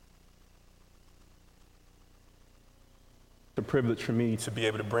a privilege for me to be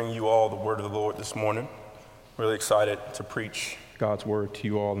able to bring you all the word of the Lord this morning. Really excited to preach God's word to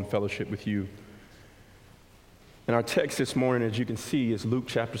you all in fellowship with you. And our text this morning, as you can see, is Luke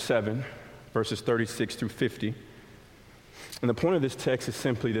chapter 7, verses 36 through 50. And the point of this text is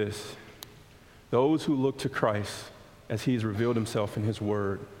simply this: those who look to Christ as he's revealed himself in his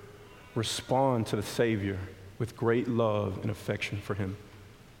word respond to the Savior with great love and affection for him.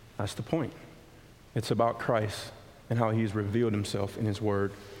 That's the point. It's about Christ and how he's revealed himself in his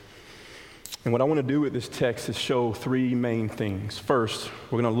word. And what I want to do with this text is show three main things. First,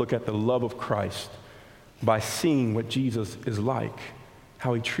 we're going to look at the love of Christ by seeing what Jesus is like,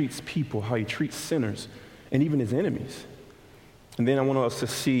 how he treats people, how he treats sinners, and even his enemies. And then I want us to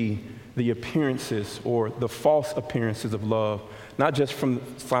see the appearances or the false appearances of love, not just from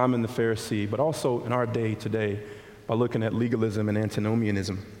Simon the Pharisee, but also in our day today by looking at legalism and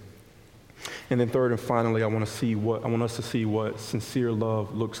antinomianism. And then third and finally, I want us to see what sincere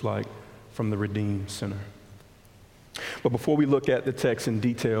love looks like from the redeemed sinner. But before we look at the text in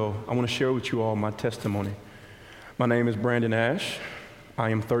detail, I want to share with you all my testimony. My name is Brandon Ash. I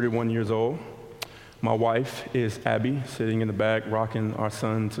am 31 years old. My wife is Abby, sitting in the back, rocking our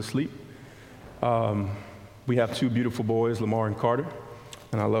son to sleep. We have two beautiful boys, Lamar and Carter,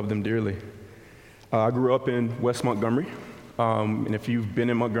 and I love them dearly. I grew up in West Montgomery, and if you've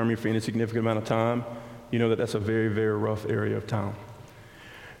been in Montgomery for any significant amount of time, you know that that's a very, very rough area of town.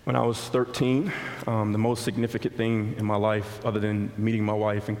 When I was 13, the most significant thing in my life, other than meeting my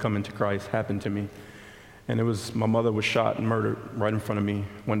wife and coming to Christ, happened to me. And it was my mother was shot and murdered right in front of me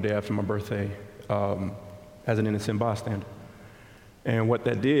one day after my birthday as an innocent bystander. And what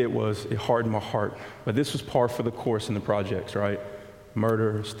that did was it hardened my heart. But this was par for the course in the projects, right?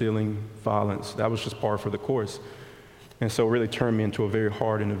 Murder, stealing, violence, that was just par for the course. And so it really turned me into a very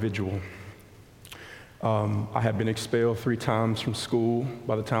hard individual. I had been expelled 3 times from school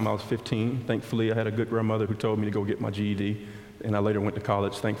by the time I was 15. Thankfully, I had a good grandmother who told me to go get my GED, and I later went to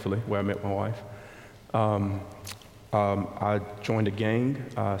college, thankfully, where I met my wife. I joined a gang,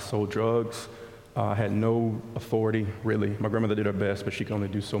 I sold drugs. I had no authority, really. My grandmother did her best, but she could only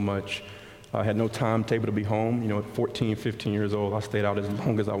do so much. I had no timetable to be home. You know, at 14, 15 years old, I stayed out as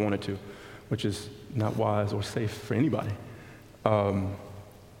long as I wanted to, which is not wise or safe for anybody.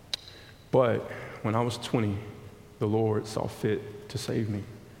 But when I was 20, the Lord saw fit to save me.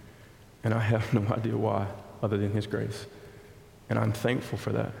 And I have no idea why, other than his grace. And I'm thankful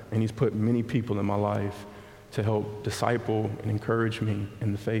for that. And he's put many people in my life to help disciple and encourage me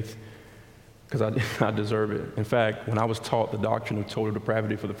in the faith, because I did not deserve it. In fact, when I was taught the doctrine of total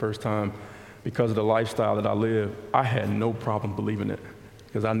depravity for the first time, because of the lifestyle that I lived, I had no problem believing it,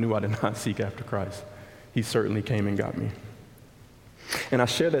 because I knew I did not seek after Christ. He certainly came and got me. And I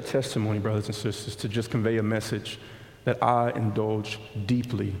share that testimony, brothers and sisters, to just convey a message that I indulge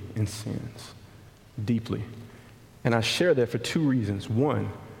deeply in sins, deeply. And I share that for 2 reasons.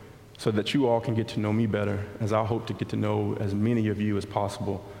 One, so that you all can get to know me better, as I hope to get to know as many of you as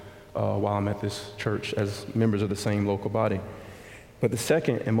possible while I'm at this church as members of the same local body. But the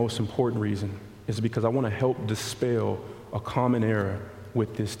second and most important reason is because I want to help dispel a common error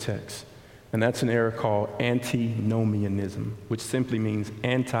with this text. And that's an error called antinomianism, which simply means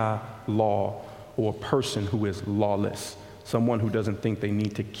anti-law, or a person who is lawless, someone who doesn't think they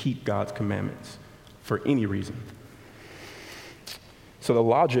need to keep God's commandments for any reason. So the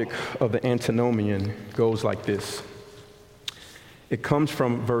logic of the antinomian goes like this. It comes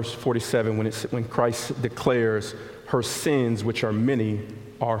from verse 47 when Christ declares, her sins, which are many,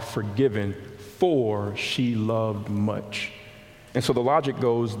 are forgiven, for she loved much. And so the logic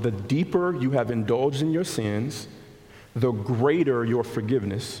goes, the deeper you have indulged in your sins, the greater your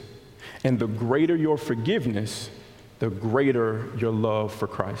forgiveness. And the greater your forgiveness, the greater your love for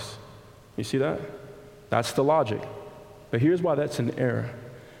Christ. You see that? That's the logic. But here's why that's an error.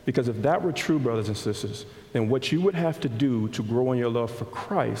 Because if that were true, brothers and sisters, then what you would have to do to grow in your love for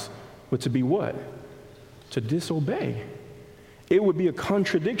Christ would to be what? To disobey. It would be a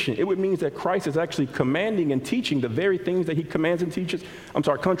contradiction. It would mean that Christ is actually commanding and teaching the very things that he commands and teaches.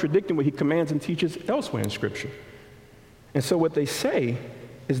 Contradicting what he commands and teaches elsewhere in Scripture. And so what they say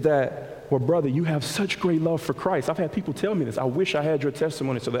is that, well, brother, you have such great love for Christ. I've had people tell me this. I wish I had your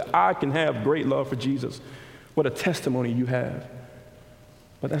testimony so that I can have great love for Jesus. What a testimony you have.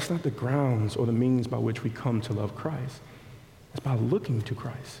 But that's not the grounds or the means by which we come to love Christ. It's by looking to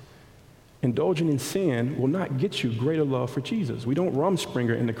Christ. Indulging in sin will not get you greater love for Jesus. We don't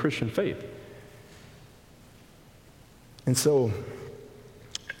rumspringer in the Christian faith. And so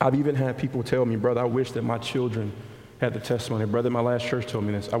I've even had people tell me, brother, I wish that my children had the testimony. Brother, my last church told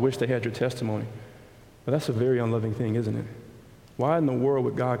me this. I wish they had your testimony. But that's a very unloving thing, isn't it? Why in the world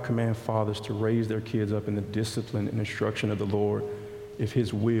would God command fathers to raise their kids up in the discipline and instruction of the Lord if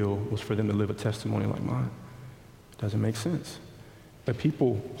his will was for them to live a testimony like mine? Doesn't make sense. But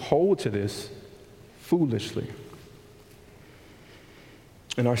people hold to this foolishly.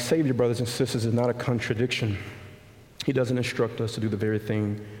 And our Savior, brothers and sisters, is not a contradiction. He doesn't instruct us to do the very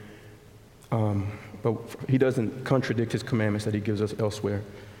thing, but he doesn't contradict his commandments that he gives us elsewhere.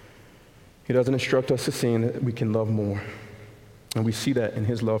 He doesn't instruct us to sin that we can love more. And we see that in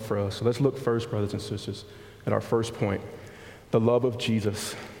his love for us. So let's look first, brothers and sisters, at our first point, the love of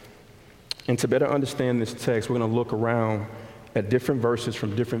Jesus. And to better understand this text, we're going to look around at different verses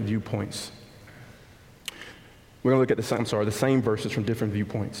from different viewpoints. We're going to look at the same verses from different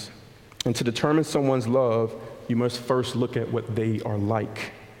viewpoints. And to determine someone's love, you must first look at what they are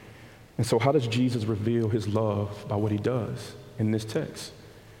like. And so how does Jesus reveal his love? By what he does in this text.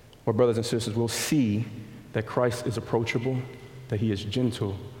 Well, brothers and sisters, we'll see that Christ is approachable, that he is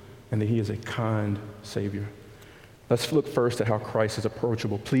gentle, and that he is a kind Savior. Let's look first at how Christ is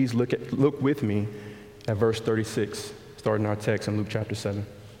approachable. Please look with me at verse 36, starting our text in Luke chapter 7.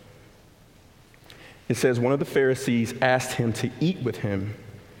 It says, one of the Pharisees asked him to eat with him,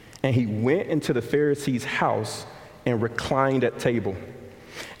 and he went into the Pharisee's house and reclined at table.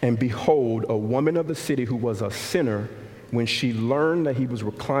 And behold, a woman of the city who was a sinner, when she learned that he was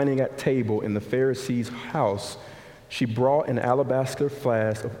reclining at table in the Pharisee's house, she brought an alabaster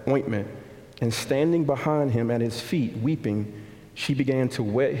flask of ointment, and standing behind him at his feet, weeping, she began to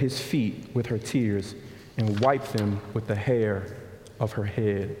wet his feet with her tears and wiped them with the hair of her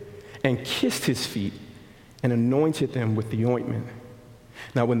head, and kissed his feet and anointed them with the ointment.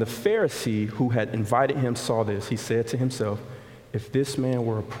 Now when the Pharisee who had invited him saw this, he said to himself, if this man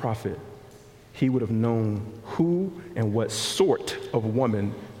were a prophet, he would have known who and what sort of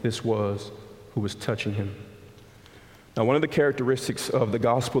woman this was who was touching him. Now, one of the characteristics of the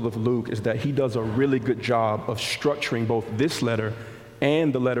Gospel of Luke is that he does a really good job of structuring both this letter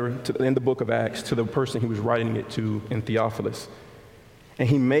and the letter in the book of Acts to the person he was writing it to in Theophilus. And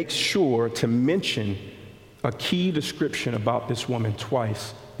he makes sure to mention a key description about this woman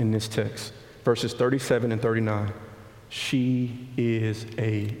twice in this text, verses 37 and 39. She is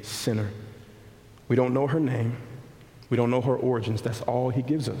a sinner. We don't know her name. We don't know her origins. That's all he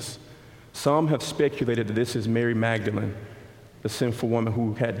gives us. Some have speculated that this is Mary Magdalene, the sinful woman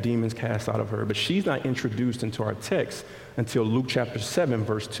who had demons cast out of her, but she's not introduced into our text until Luke chapter 7,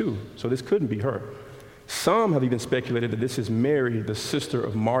 verse 2, so this couldn't be her. Some have even speculated that this is Mary, the sister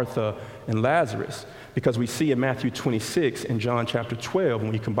of Martha and Lazarus, because we see in Matthew 26 and John chapter 12,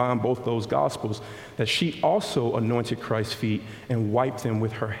 when we combine both those Gospels, that she also anointed Christ's feet and wiped them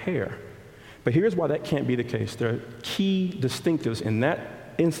with her hair. But here's why that can't be the case. There are key distinctives in that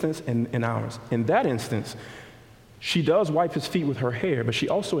instance and in ours. In that instance, she does wipe his feet with her hair, but she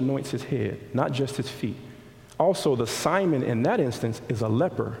also anoints his head, not just his feet. Also, the Simon in that instance is a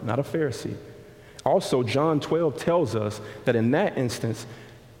leper, not a Pharisee. Also, John 12 tells us that in that instance,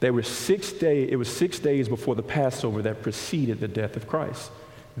 it was 6 days before the Passover that preceded the death of Christ.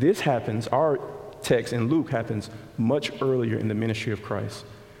 This happens, our text in Luke happens much earlier in the ministry of Christ.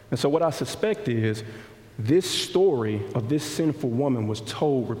 And so what I suspect is this story of this sinful woman was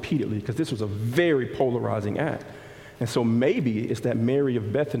told repeatedly because this was a very polarizing act. And so maybe it's that Mary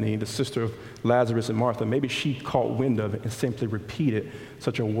of Bethany, the sister of Lazarus and Martha, maybe she caught wind of it and simply repeated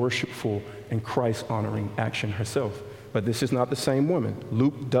such a worshipful and Christ-honoring action herself. But this is not the same woman.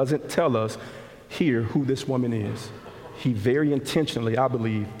 Luke doesn't tell us here who this woman is. He very intentionally, I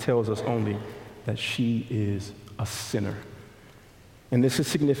believe, tells us only that she is a sinner. And this is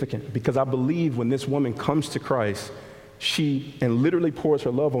significant because I believe when this woman comes to Christ, she literally pours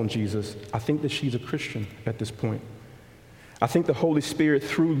her love on Jesus. I think that she's a Christian at this point. I think the Holy Spirit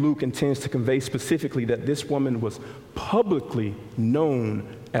through Luke intends to convey specifically that this woman was publicly known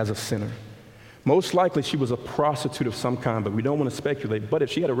as a sinner. Most likely she was a prostitute of some kind, but we don't want to speculate. But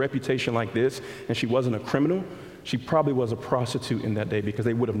if she had a reputation like this and she wasn't a criminal, she probably was a prostitute in that day because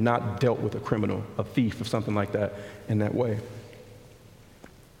they would have not dealt with a criminal, a thief or something like that in that way.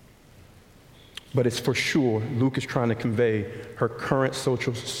 But it's for sure, Luke is trying to convey her current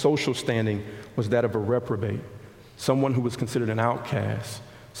social standing was that of a reprobate, someone who was considered an outcast,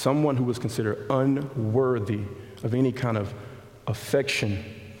 someone who was considered unworthy of any kind of affection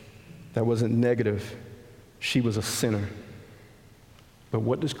that wasn't negative. She was a sinner. But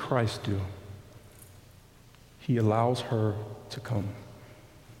what does Christ do? He allows her to come.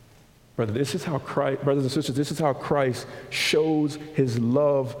 Brothers and sisters, this is how Christ shows his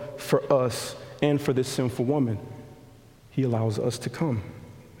love for us and for this sinful woman. He allows us to come.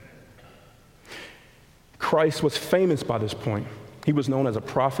 Christ was famous by this point. He was known as a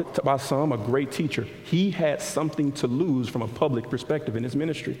prophet by some, a great teacher. He had something to lose from a public perspective in his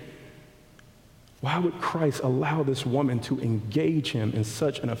ministry. Why would Christ allow this woman to engage him in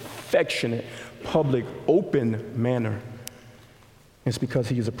such an affectionate, public, open manner? It's because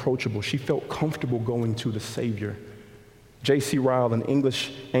he is approachable. She felt comfortable going to the Savior. J.C. Ryle, an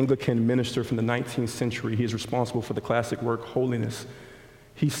English Anglican minister from the 19th century, he is responsible for the classic work, Holiness.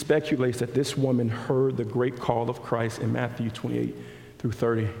 He speculates that this woman heard the great call of Christ in Matthew 28 through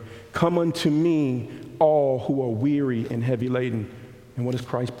 30. Come unto me, all who are weary and heavy laden. And what does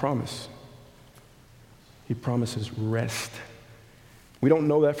Christ promise? He promises rest. We don't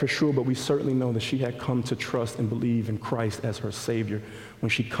know that for sure, but we certainly know that she had come to trust and believe in Christ as her Savior when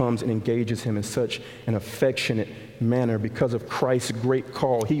she comes and engages him in such an affectionate manner. Because of Christ's great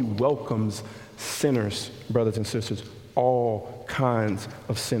call, he welcomes sinners, brothers and sisters, all kinds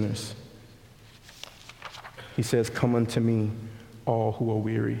of sinners. He says, come unto me, all who are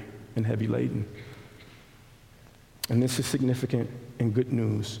weary and heavy laden. And this is significant and good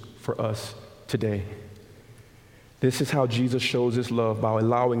news for us today. This is how Jesus shows his love, by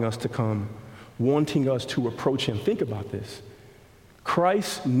allowing us to come, wanting us to approach him. Think about this.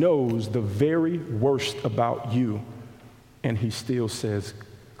 Christ knows the very worst about you, and he still says,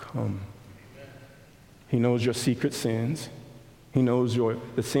 come. He knows your secret sins. He knows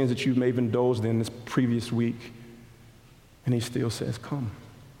the sins that you may have indulged in this previous week, and he still says, come.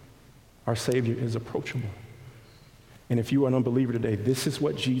 Our Savior is approachable. And if you are an unbeliever today, this is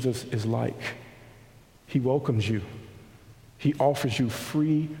what Jesus is like. He welcomes you. He offers you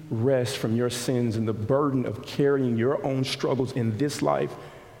free rest from your sins and the burden of carrying your own struggles in this life.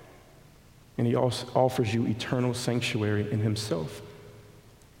 And he also offers you eternal sanctuary in himself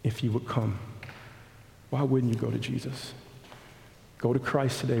if you would come. Why wouldn't you go to Jesus? Go to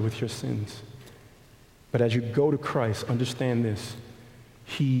Christ today with your sins. But as you go to Christ, understand this.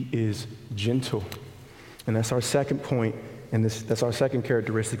 He is gentle. And that's our second point, and that's our second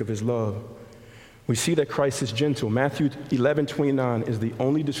characteristic of his love. We see that Christ is gentle. Matthew 11:29 is the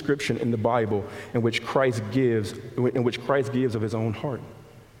only description in the Bible in which Christ gives of his own heart.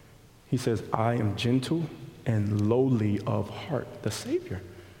 He says, I am gentle and lowly of heart. The Savior,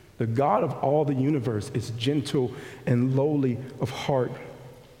 the God of all the universe, is gentle and lowly of heart.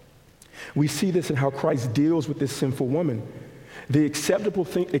 We see this in how Christ deals with this sinful woman. The acceptable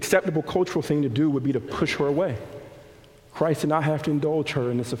cultural thing to do would be to push her away. Christ did not have to indulge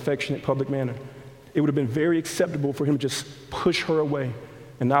her in this affectionate public manner. It would have been very acceptable for him to just push her away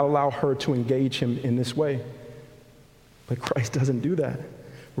and not allow her to engage him in this way. But Christ doesn't do that.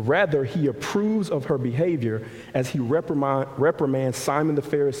 Rather, he approves of her behavior as he reprimands Simon the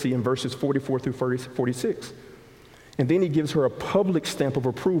Pharisee in verses 44 through 46. And then he gives her a public stamp of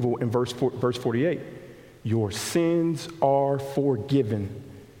approval in verse 48. Your sins are forgiven.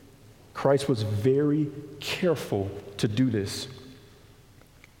 Christ was very careful to do this.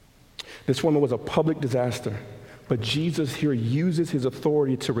 This woman was a public disaster, but Jesus here uses his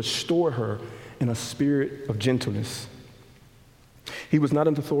authority to restore her in a spirit of gentleness. He was not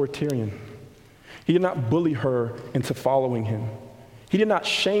an authoritarian. He did not bully her into following him. He did not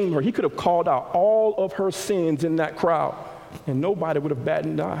shame her. He could have called out all of her sins in that crowd, and nobody would have batted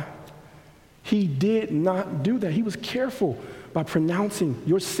an eye. He did not do that. He was careful by pronouncing,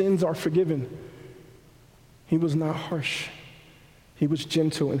 your sins are forgiven. He was not harsh. He was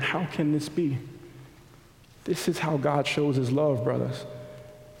gentle. And how can this be? This is how God shows his love, brothers.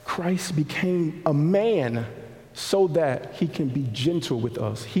 Christ became a man so that he can be gentle with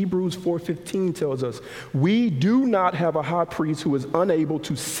us. Hebrews 4:15 tells us, we do not have a high priest who is unable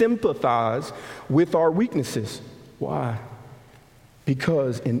to sympathize with our weaknesses. Why?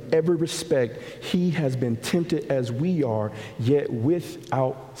 Because in every respect, he has been tempted as we are, yet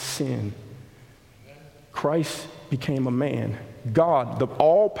without sin. Christ became a man. God, the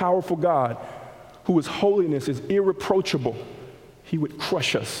all-powerful God, whose holiness is irreproachable, he would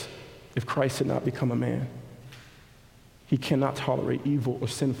crush us if Christ had not become a man. He cannot tolerate evil or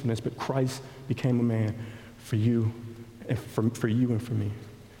sinfulness, but Christ became a man for you and for me,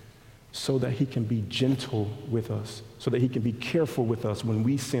 so that he can be gentle with us, so that he can be careful with us when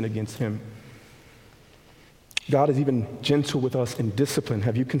we sin against him. God is even gentle with us in discipline.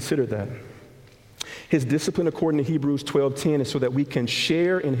 Have you considered that? His discipline, according to Hebrews 12:10, is so that we can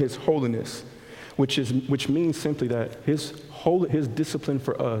share in his holiness, which means simply that his discipline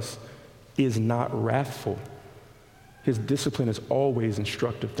for us is not wrathful. His discipline is always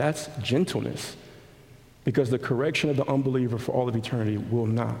instructive. That's gentleness, because the correction of the unbeliever for all of eternity will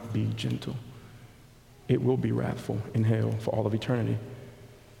not be gentle. It will be wrathful in hell for all of eternity.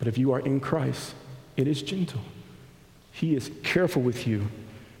 But if you are in Christ, it is gentle. He is careful with you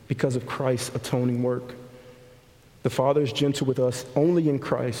because of Christ's atoning work. The Father is gentle with us only in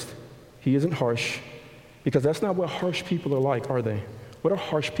Christ. He isn't harsh, because that's not what harsh people are like, are they? What are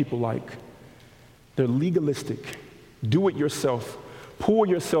harsh people like? They're legalistic. Do it yourself. Pull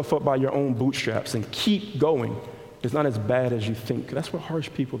yourself up by your own bootstraps and keep going. It's not as bad as you think. That's what harsh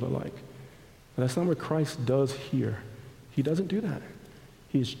people are like. But that's not what Christ does here. He doesn't do that.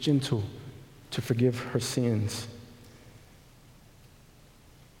 He is gentle to forgive her sins.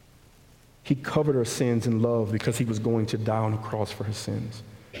 He covered her sins in love because he was going to die on the cross for her sins.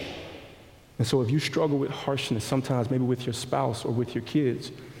 And so if you struggle with harshness, sometimes maybe with your spouse or with your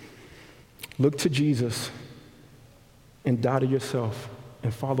kids, look to Jesus and die to yourself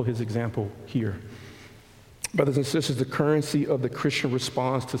and follow his example here. Brothers and sisters, the currency of the Christian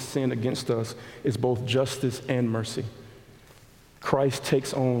response to sin against us is both justice and mercy. Christ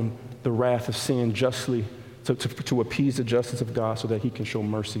takes on the wrath of sin justly to appease the justice of God so that he can show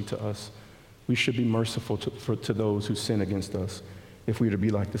mercy to us. We should be merciful to those who sin against us if we are to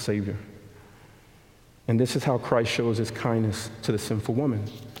be like the Savior. And this is how Christ shows his kindness to the sinful woman. And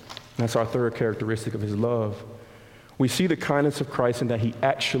that's our third characteristic of his love. We see the kindness of Christ in that he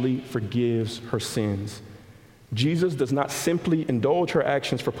actually forgives her sins. Jesus does not simply indulge her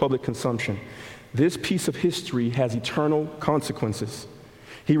actions for public consumption. This piece of history has eternal consequences.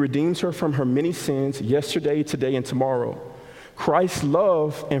 He redeems her from her many sins, yesterday, today, and tomorrow. Christ's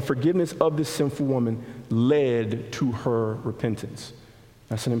love and forgiveness of this sinful woman led to her repentance.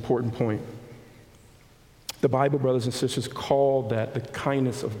 That's an important point. The Bible, brothers and sisters, call that the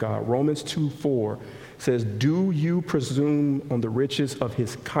kindness of God. Romans 2:4 says, "Do you presume on the riches of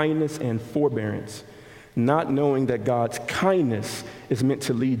his kindness and forbearance, not knowing that God's kindness is meant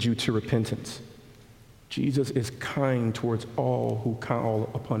to lead you to repentance?" Jesus is kind towards all who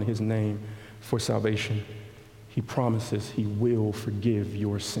call upon his name for salvation. He promises he will forgive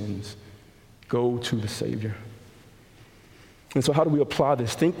your sins. Go to the Savior. And so how do we apply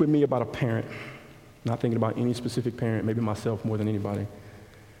this? Think with me about a parent. Not thinking about any specific parent, maybe myself more than anybody.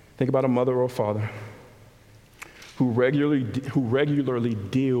 Think about a mother or a father who regularly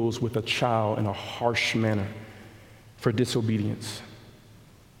deals with a child in a harsh manner for disobedience.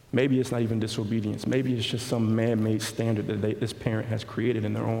 Maybe it's not even disobedience. Maybe it's just some man-made standard that this parent has created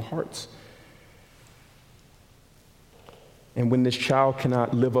in their own hearts. And when this child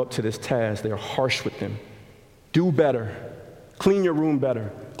cannot live up to this task, they are harsh with them. Do better. Clean your room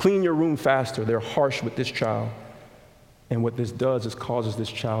better. Clean your room faster. They're harsh with this child. And what this does is causes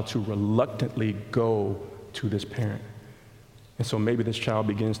this child to reluctantly go to this parent. And so maybe this child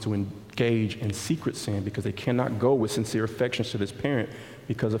begins to engage in secret sin because they cannot go with sincere affections to this parent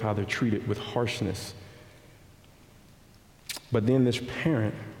because of how they're treated with harshness. But then this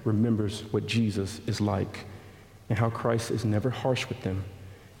parent remembers what Jesus is like and how Christ is never harsh with them.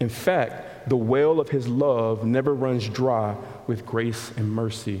 In fact, the well of his love never runs dry with grace and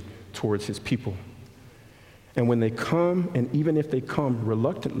mercy towards his people. And when they come, and even if they come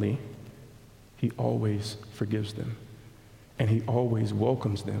reluctantly, he always forgives them. And he always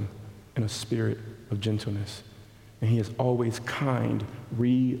welcomes them in a spirit of gentleness. And he is always kind,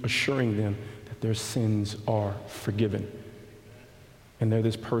 reassuring them that their sins are forgiven. And they're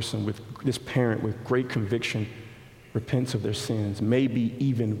this parent with great conviction repents of their sins, maybe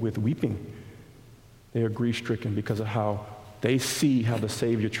even with weeping. They are grief-stricken because of how they see how the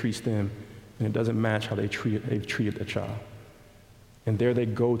Savior treats them, and it doesn't match how they've treated the child. And there they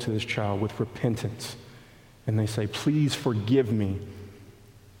go to this child with repentance, and they say, "Please forgive me,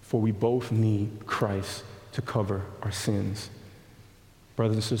 for we both need Christ to cover our sins."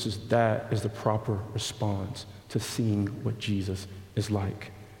 Brothers and sisters, that is the proper response to seeing what Jesus is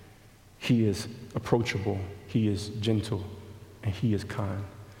like. He is approachable, he is gentle, and he is kind.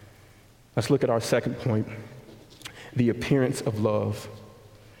 Let's look at our second point, the appearance of love.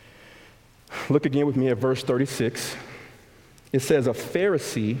 Look again with me at verse 36. It says, a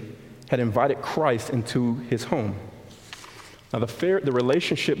Pharisee had invited Christ into his home. Now, the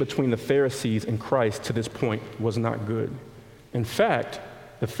relationship between the Pharisees and Christ to this point was not good. In fact,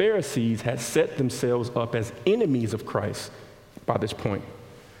 the Pharisees had set themselves up as enemies of Christ by this point.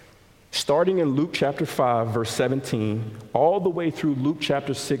 Starting in Luke chapter 5, verse 17, all the way through Luke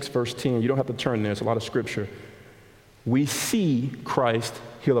chapter 6, verse 10, you don't have to turn there, it's a lot of scripture. We see Christ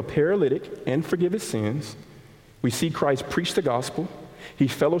heal a paralytic and forgive his sins. We see Christ preach the gospel. He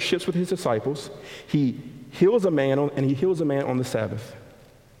fellowships with his disciples. He heals a man on the Sabbath.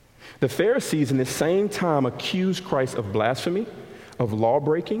 The Pharisees in this same time accused Christ of blasphemy, of law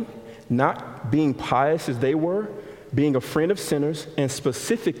breaking, not being pious as they were, being a friend of sinners, and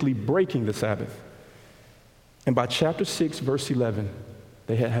specifically breaking the Sabbath. And by chapter 6, verse 11,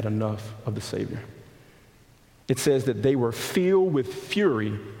 they had had enough of the Savior. It says that they were filled with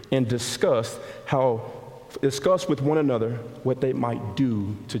fury and discussed with one another what they might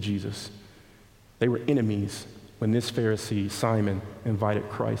do to Jesus. They were enemies when this Pharisee, Simon, invited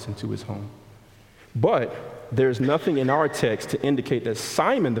Christ into his home. But there's nothing in our text to indicate that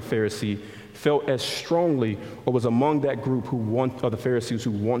Simon the Pharisee felt as strongly or was among that group of the Pharisees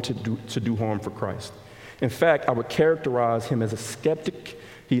who wanted to do harm for Christ. In fact, I would characterize him as a skeptic.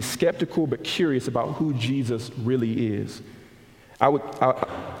 He's skeptical but curious about who Jesus really is.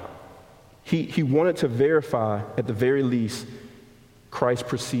 He wanted to verify, at the very least, Christ's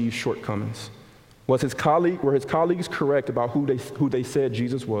perceived shortcomings. Were his colleagues correct about who they said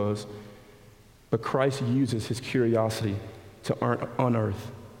Jesus was? But Christ uses his curiosity to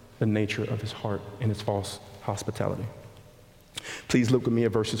unearth the nature of his heart and his false hospitality. Please look with me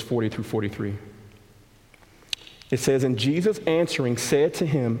at verses 40 through 43. It says, "And Jesus answering said to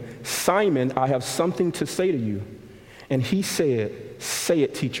him, 'Simon, I have something to say to you.' And he said, 'Say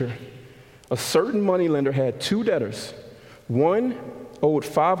it, teacher.' A certain moneylender had 2 debtors. One owed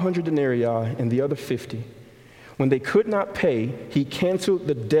 500 denarii and the other 50. When they could not pay, he canceled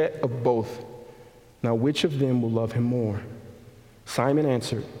the debt of both. Now which of them will love him more?' Simon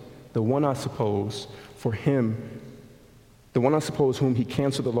answered, 'The one I suppose whom he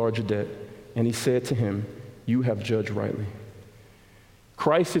canceled the larger debt.' And he said to him, 'You have judged rightly.'"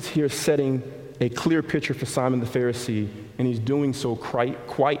 Christ is here setting a clear picture for Simon the Pharisee, and he's doing so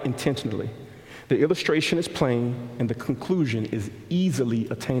quite intentionally. The illustration is plain, and the conclusion is easily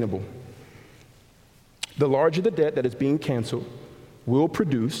attainable. The larger the debt that is being canceled will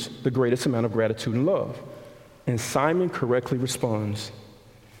produce the greatest amount of gratitude and love. And Simon correctly responds,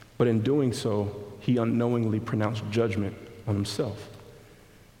 but in doing so, he unknowingly pronounced judgment on himself.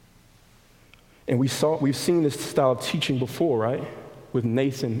 And we've seen this style of teaching before, right? With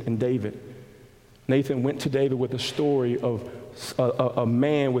Nathan and David. Nathan went to David with a story of a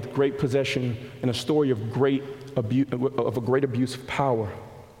man with great possession and a story of a great abuse of power.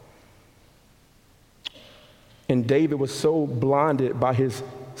 And David was so blinded by his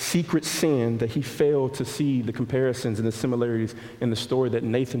secret sin that he failed to see the comparisons and the similarities in the story that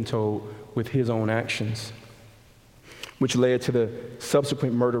Nathan told with his own actions, which led to the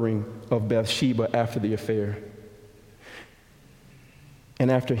subsequent murdering of Bathsheba after the affair.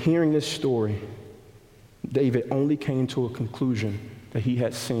 And after hearing this story, David only came to a conclusion that he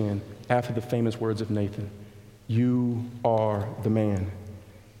had sinned after the famous words of Nathan, "You are the man."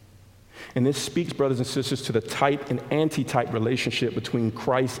 And this speaks, brothers and sisters, to the type and anti-type relationship between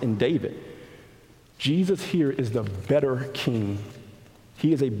Christ and David. Jesus here is the better king.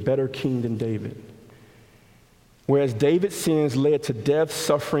 He is a better king than David. Whereas David's sins led to death,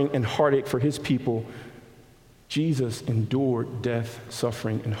 suffering, and heartache for his people, Jesus endured death,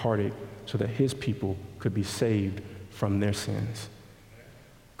 suffering, and heartache so that his people could be saved from their sins.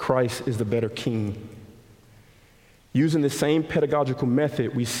 Christ is the better king. Using the same pedagogical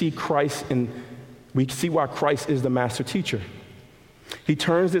method, we see why Christ is the master teacher. He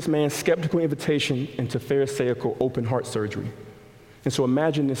turns this man's skeptical invitation into Pharisaical open heart surgery. And so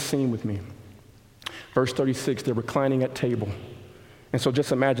imagine this scene with me. Verse 36, they're reclining at table. And so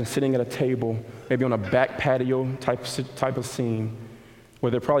just imagine sitting at a table, maybe on a back patio type of scene, where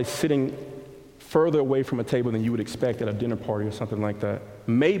they're probably sitting further away from a table than you would expect at a dinner party or something like that.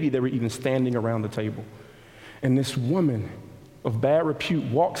 Maybe they were even standing around the table. And this woman of bad repute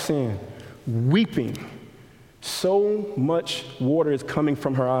walks in, weeping. So much water is coming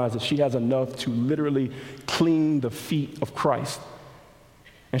from her eyes that she has enough to literally clean the feet of Christ.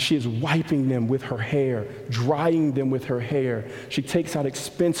 And she is wiping them with her hair, drying them with her hair. She takes out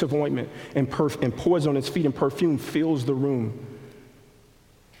expensive ointment and pours it on his feet, and perfume fills the room.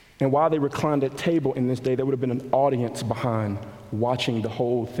 And while they reclined at table in this day, there would have been an audience behind watching the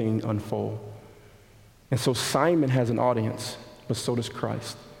whole thing unfold. And so Simon has an audience, but so does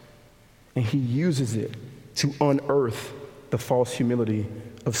Christ. And he uses it to unearth the false humility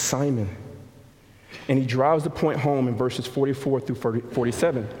of Simon. And he drives the point home in verses 44 through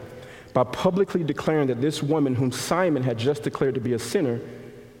 47 by publicly declaring that this woman, whom Simon had just declared to be a sinner,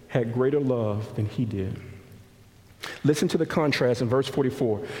 had greater love than he did. Listen to the contrast in verse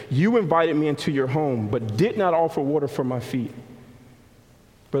 44. "You invited me into your home, but did not offer water for my feet."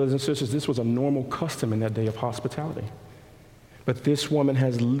 Brothers and sisters, this was a normal custom in that day of hospitality. But this woman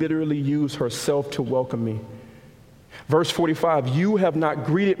has literally used herself to welcome me. Verse 45, "You have not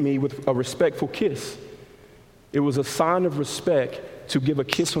greeted me with a respectful kiss." It was a sign of respect to give a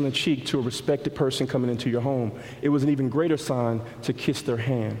kiss on the cheek to a respected person coming into your home. It was an even greater sign to kiss their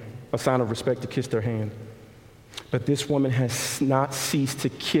hand, a sign of respect to kiss their hand. But this woman has not ceased to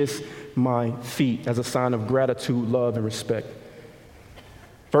kiss my feet as a sign of gratitude, love, and respect.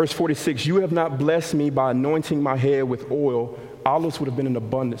 Verse 46, you have not blessed me by anointing my head with oil. Olives would have been in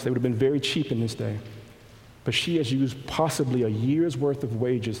abundance. They would have been very cheap in this day. But she has used possibly a year's worth of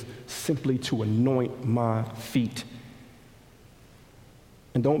wages simply to anoint my feet.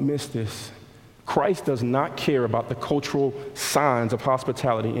 And don't miss this. Christ does not care about the cultural signs of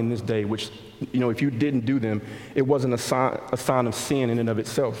hospitality in this day, which, if you didn't do them, it wasn't a sign of sin in and of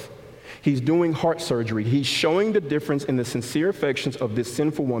itself. He's doing heart surgery. He's showing the difference in the sincere affections of this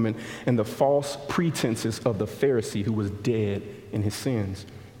sinful woman and the false pretenses of the Pharisee who was dead in his sins.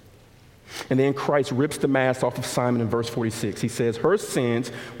 And then Christ rips the mask off of Simon in verse 46. He says, her sins,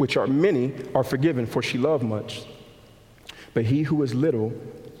 which are many, are forgiven, for she loved much. But he who is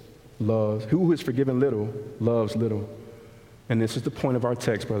forgiven little, loves little. And this is the point of our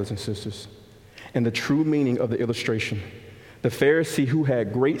text, brothers and sisters, and the true meaning of the illustration. The Pharisee who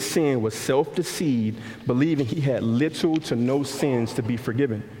had great sin was self-deceived, believing he had little to no sins to be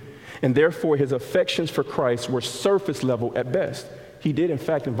forgiven. And therefore, his affections for Christ were surface level at best. He did, in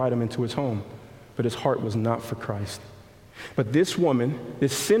fact, invite him into his home, but his heart was not for Christ. But this woman,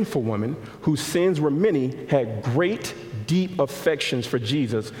 this sinful woman, whose sins were many, had great, deep affections for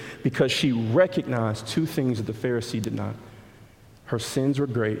Jesus because she recognized two things that the Pharisee did not. Her sins were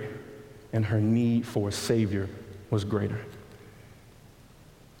great, and her need for a Savior was greater.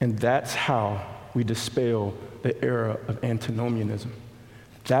 And that's how we dispel the era of antinomianism.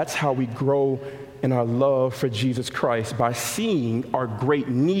 That's how we grow in our love for Jesus Christ, by seeing our great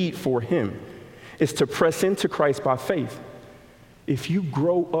need for him. It's to press into Christ by faith. If you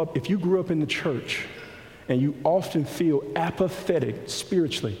grew up in the church and you often feel apathetic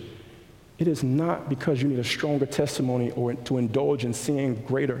spiritually, it is not because you need a stronger testimony or to indulge in sin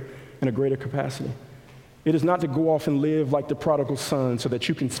in a greater capacity. It is not to go off and live like the prodigal son so that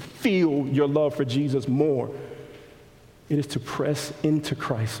you can feel your love for Jesus more. It is to press into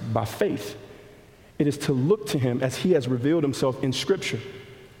Christ by faith. It is to look to him as he has revealed himself in Scripture.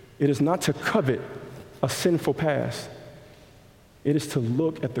 It is not to covet a sinful past. It is to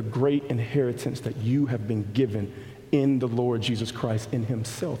look at the great inheritance that you have been given in the Lord Jesus Christ, in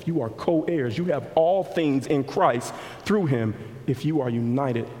himself. You are co-heirs. You have all things in Christ through him if you are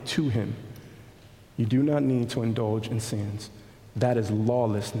united to him. You do not need to indulge in sins. That is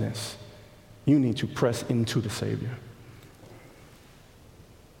lawlessness. You need to press into the Savior.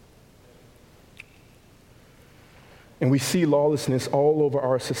 And we see lawlessness all over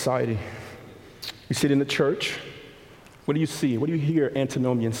our society. We see it in the church. What do you see? What do you hear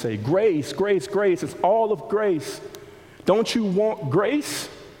antinomians say? Grace, grace, grace. It's all of grace. Don't you want grace?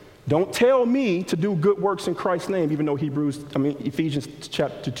 Don't tell me to do good works in Christ's name, even though Ephesians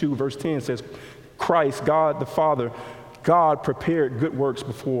chapter 2, verse 10 says, Christ, God the Father, God prepared good works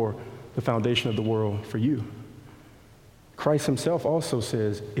before the foundation of the world for you. Christ himself also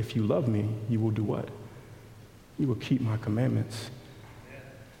says, if you love me, you will do what? You will keep my commandments.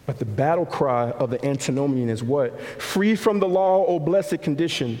 But the battle cry of the antinomian is what? Free from the law, O blessed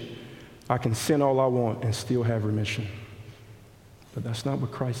condition. I can sin all I want and still have remission. But that's not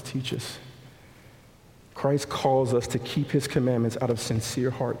what Christ teaches. Christ calls us to keep his commandments out of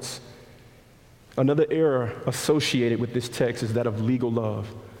sincere hearts. Another error associated with this text is that of legal love.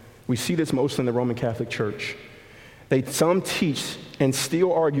 We see this mostly in the Roman Catholic Church. Some teach and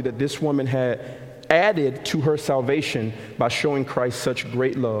still argue that this woman had added to her salvation by showing Christ such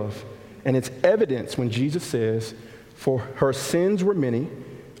great love. And it's evidence when Jesus says, for her sins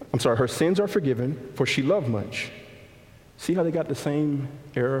are forgiven, for she loved much. See how they got the same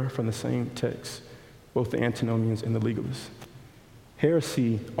error from the same text, both the antinomians and the legalists.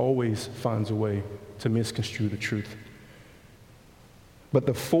 Heresy always finds a way to misconstrue the truth. But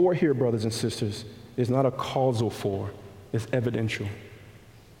the for here, brothers and sisters, is not a causal for, it's evidential.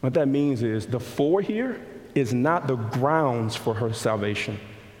 What that means is the for here is not the grounds for her salvation.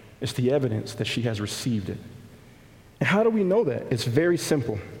 It's the evidence that she has received it. And how do we know that? It's very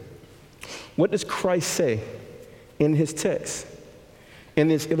simple. What does Christ say in his text, in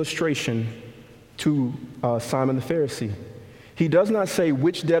this illustration to Simon the Pharisee? He does not say,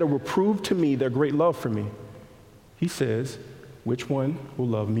 which debtor will prove to me their great love for me. He says, which one will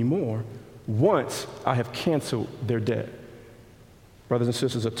love me more once I have canceled their debt? Brothers and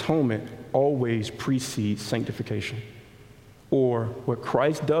sisters, atonement always precedes sanctification. Or what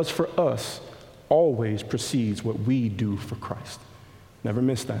Christ does for us always precedes what we do for Christ. Never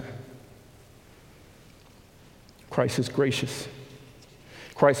miss that. Christ is gracious.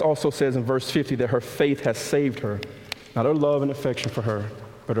 Christ also says in verse 50 that her faith has saved her. Not her love and affection for her,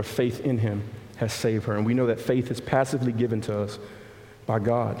 but her faith in him has saved her. And we know that faith is passively given to us by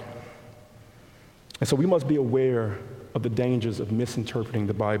God. And so we must be aware of the dangers of misinterpreting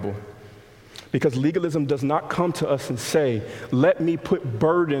the Bible. Because legalism does not come to us and say, let me put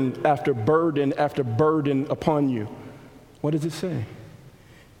burden after burden after burden upon you. What does it say?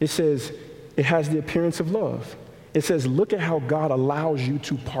 It says it has the appearance of love. It says, look at how God allows you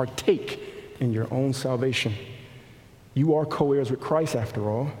to partake in your own salvation. You are co-heirs with Christ after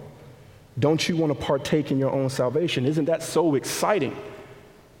all. Don't you want to partake in your own salvation? Isn't that so exciting?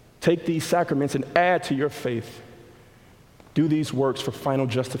 Take these sacraments and add to your faith. Do these works for final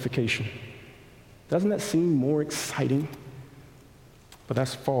justification. Doesn't that seem more exciting? But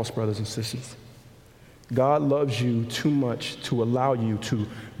that's false, brothers and sisters. God loves you too much to allow you to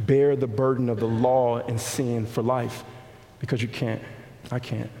bear the burden of the law and sin for life, because you can't. I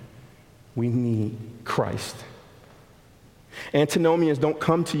can't. We need Christ. Antinomians don't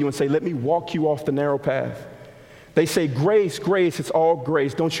come to you and say, let me walk you off the narrow path. They say, grace, grace, it's all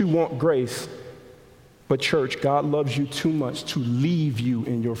grace. Don't you want grace? But church, God loves you too much to leave you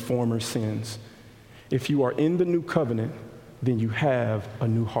in your former sins. If you are in the new covenant, then you have a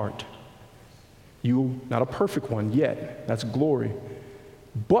new heart. You, not a perfect one yet, that's glory,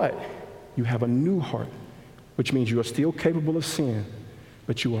 but you have a new heart, which means you are still capable of sin,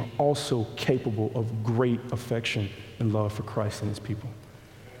 but you are also capable of great affection and love for Christ and his people.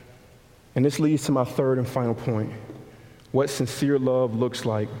 And this leads to my third and final point, what sincere love looks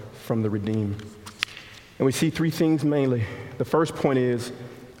like from the redeemed. And we see three things mainly. The first point is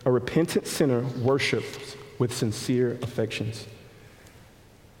a repentant sinner worships with sincere affections.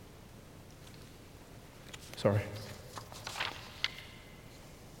 Sorry.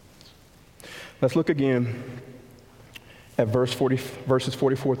 Let's look again at verses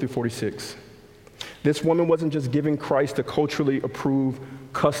 44 through 46. This woman wasn't just giving Christ the culturally approved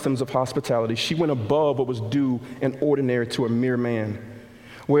customs of hospitality. She went above what was due and ordinary to a mere man.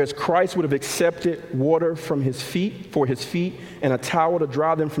 Whereas Christ would have accepted water from his feet, and a towel to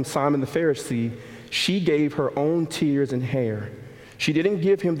dry them from Simon the Pharisee, she gave her own tears and hair. She didn't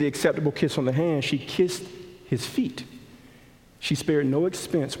give him the acceptable kiss on the hand. She kissed his feet. She spared no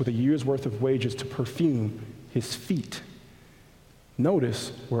expense with a year's worth of wages to perfume his feet.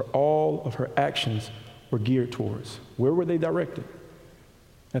 Notice where all of her actions were geared towards. Where were they directed?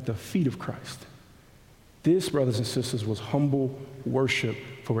 At the feet of Christ. This, brothers and sisters, was humble worship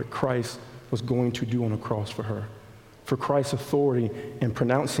for what Christ was going to do on the cross for her, for Christ's authority in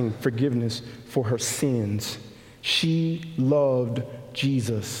pronouncing forgiveness for her sins. She loved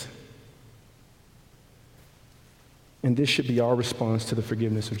Jesus. And this should be our response to the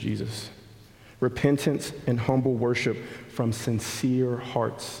forgiveness of Jesus. Repentance and humble worship from sincere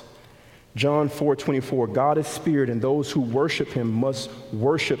hearts. John 4:24, God is spirit, and those who worship him must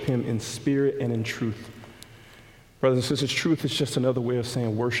worship him in spirit and in truth. Brothers and sisters, truth is just another way of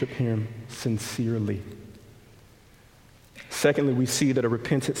saying worship him sincerely. Secondly, we see that a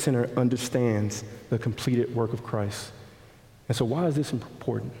repentant sinner understands the completed work of Christ. And so why is this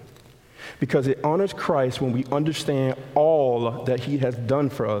important? Because it honors Christ when we understand all that he has done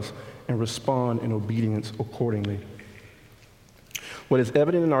for us and respond in obedience accordingly. What is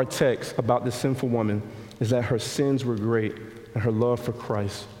evident in our text about this sinful woman is that her sins were great and her love for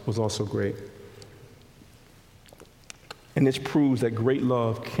Christ was also great. And this proves that great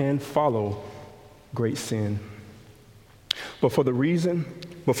love can follow great sin. But the reason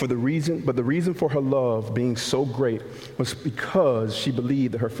for her love being so great was because she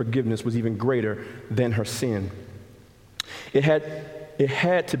believed that her forgiveness was even greater than her sin. It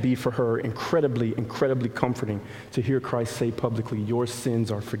had to be for her incredibly, incredibly comforting to hear Christ say publicly, your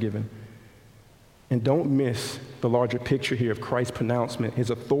sins are forgiven. And don't miss the larger picture here of Christ's pronouncement, his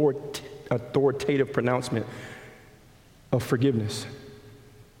authoritative pronouncement of forgiveness.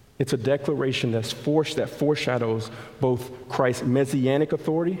 It's a declaration that foreshadows both Christ's messianic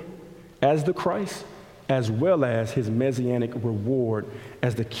authority as the Christ, as well as his messianic reward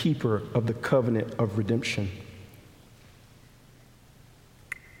as the keeper of the covenant of redemption.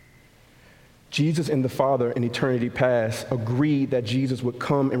 Jesus and the Father in eternity past agreed that Jesus would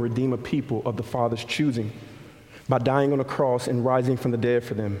come and redeem a people of the Father's choosing by dying on a cross and rising from the dead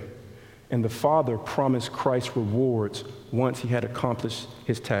for them. And the Father promised Christ's rewards once he had accomplished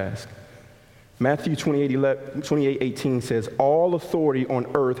his task. Matthew 28:18 says, all authority on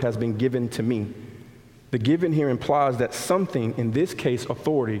earth has been given to me. The given here implies that something, in this case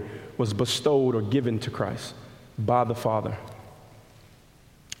authority, was bestowed or given to Christ by the Father.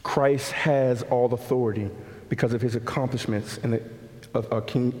 Christ has all authority because of his accomplishments in the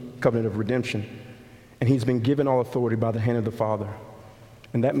covenant of redemption. And he's been given all authority by the hand of the Father.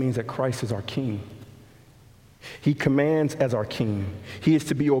 And that means that Christ is our king. He commands as our king. He is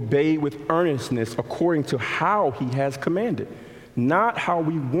to be obeyed with earnestness according to how he has commanded, not how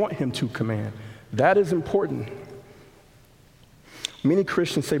we want him to command. That is important. Many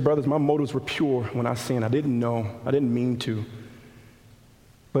Christians say, brothers, my motives were pure when I sinned. I didn't know. I didn't mean to.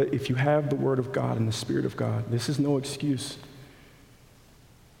 But if you have the Word of God and the Spirit of God, this is no excuse.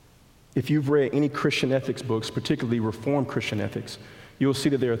 If you've read any Christian ethics books, particularly Reformed Christian ethics, you'll see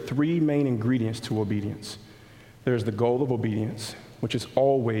that there are three main ingredients to obedience. There's the goal of obedience, which is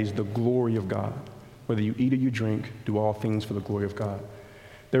always the glory of God. Whether you eat or you drink, do all things for the glory of God.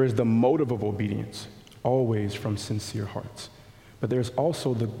 There is the motive of obedience, always from sincere hearts. But there's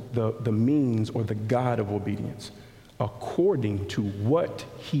also the means or the guide of obedience, according to what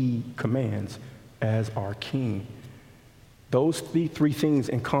he commands as our king. Those three things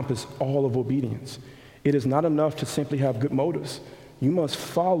encompass all of obedience. It is not enough to simply have good motives. You must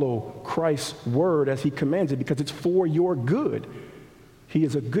follow Christ's word as he commands it because it's for your good. He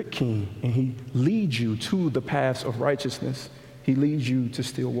is a good king, and he leads you to the paths of righteousness. He leads you to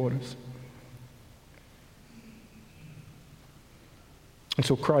still waters. And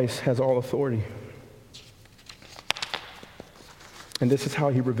so Christ has all authority. And this is how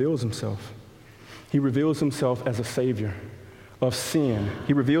he reveals himself. He reveals himself as a savior of sin.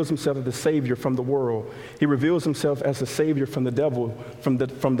 He reveals himself as the savior from the world. He reveals himself as a savior from the devil, from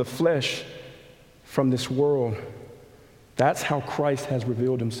the flesh, from this world. That's how Christ has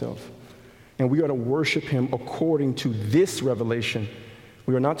revealed himself. And we are to worship him according to this revelation.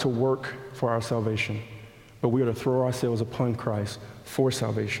 We are not to work for our salvation, but we are to throw ourselves upon Christ for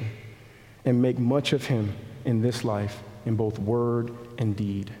salvation and make much of him in this life in both word and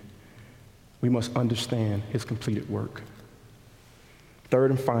deed. We must understand his completed work. Third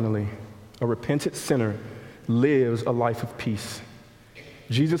and finally, a repentant sinner lives a life of peace.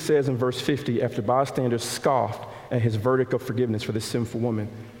 Jesus says in verse 50, after bystanders scoffed at his verdict of forgiveness for this sinful woman,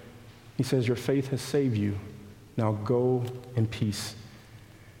 he says, your faith has saved you. Now go in peace.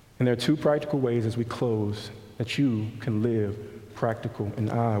 And there are two practical ways as we close that you can live practical,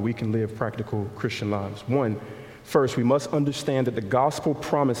 and we can live practical Christian lives. One, first, we must understand that the gospel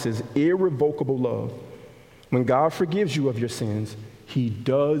promises irrevocable love. When God forgives you of your sins, he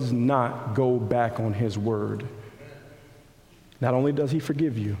does not go back on his word. Not only does he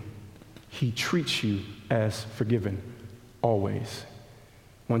forgive you, he treats you as forgiven, always.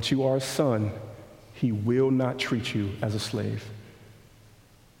 Once you are a son, he will not treat you as a slave.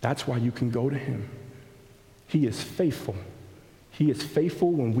 That's why you can go to him. He is faithful. He is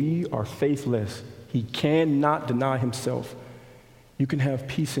faithful when we are faithless. He cannot deny himself. You can have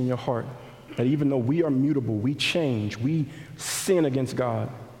peace in your heart that even though we are mutable, we change, we sin against God,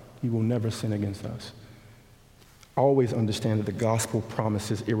 he will never sin against us. Always understand that the gospel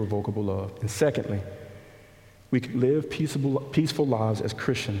promises irrevocable love. And secondly, we can live peaceful lives as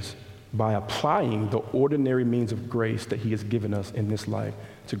Christians by applying the ordinary means of grace that he has given us in this life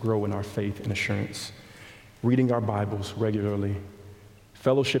to grow in our faith and assurance. Reading our Bibles regularly,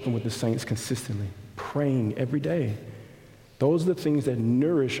 fellowshipping with the saints consistently, praying every day. Those are the things that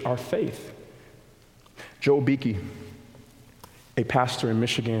nourish our faith. Joel Beeke, a pastor in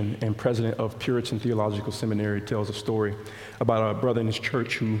Michigan and president of Puritan Theological Seminary, tells a story about a brother in his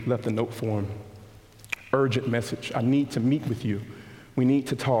church who left a note for him. Urgent message, I need to meet with you. We need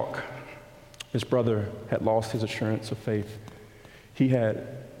to talk. This brother had lost his assurance of faith. He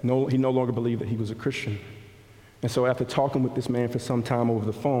no longer believed that he was a Christian. And so after talking with this man for some time over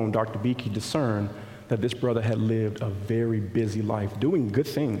the phone, Dr. Beeke discerned that this brother had lived a very busy life, doing good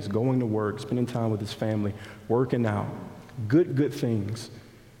things, going to work, spending time with his family, working out, good things.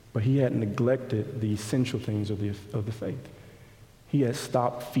 But he had neglected the essential things of the faith. He had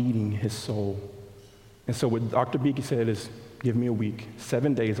stopped feeding his soul. And so what Dr. Beeke said is, give me a week,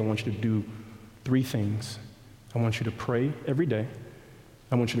 7 days, I want you to do 3 things. I want you to pray every day.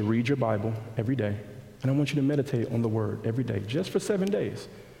 I want you to read your Bible every day. And I want you to meditate on the word every day, just for 7 days.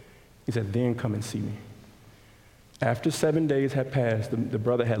 He said, then come and see me. After 7 days had passed, the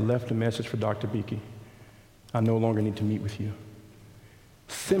brother had left a message for Dr. Beeke. I no longer need to meet with you.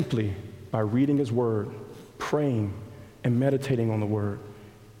 Simply by reading his word, praying, and meditating on the word,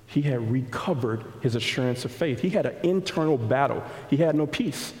 he had recovered his assurance of faith. He had an internal battle. He had no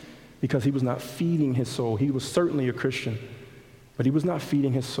peace because he was not feeding his soul. He was certainly a Christian, but he was not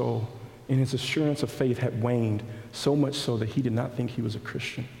feeding his soul. And his assurance of faith had waned so much so that he did not think he was a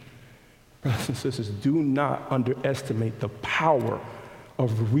Christian. Brothers and sisters, do not underestimate the power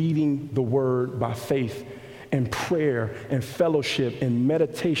of reading the word by faith and prayer and fellowship and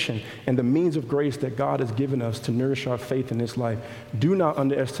meditation and the means of grace that God has given us to nourish our faith in this life, do not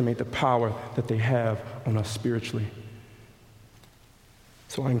underestimate the power that they have on us spiritually.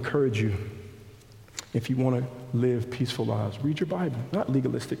 So I encourage you, if you want to live peaceful lives, read your Bible, not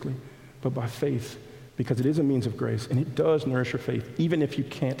legalistically, but by faith, because it is a means of grace, and it does nourish your faith, even if you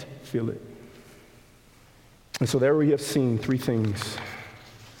can't feel it. And so there we have seen three things.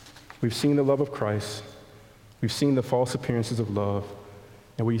 We've seen the love of Christ, we've seen the false appearances of love,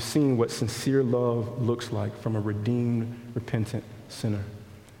 and we've seen what sincere love looks like from a redeemed, repentant sinner.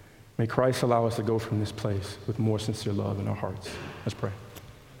 May Christ allow us to go from this place with more sincere love in our hearts. Let's pray.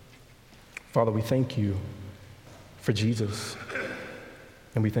 Father, we thank you for Jesus,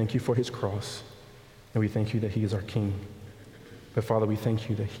 and we thank you for his cross, and we thank you that he is our King. But Father, we thank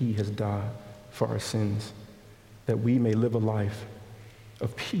you that he has died for our sins, that we may live a life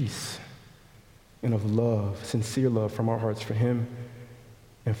of peace and of love, sincere love from our hearts for him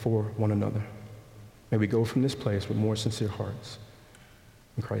and for one another. May we go from this place with more sincere hearts.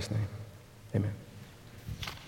 In Christ's name, amen.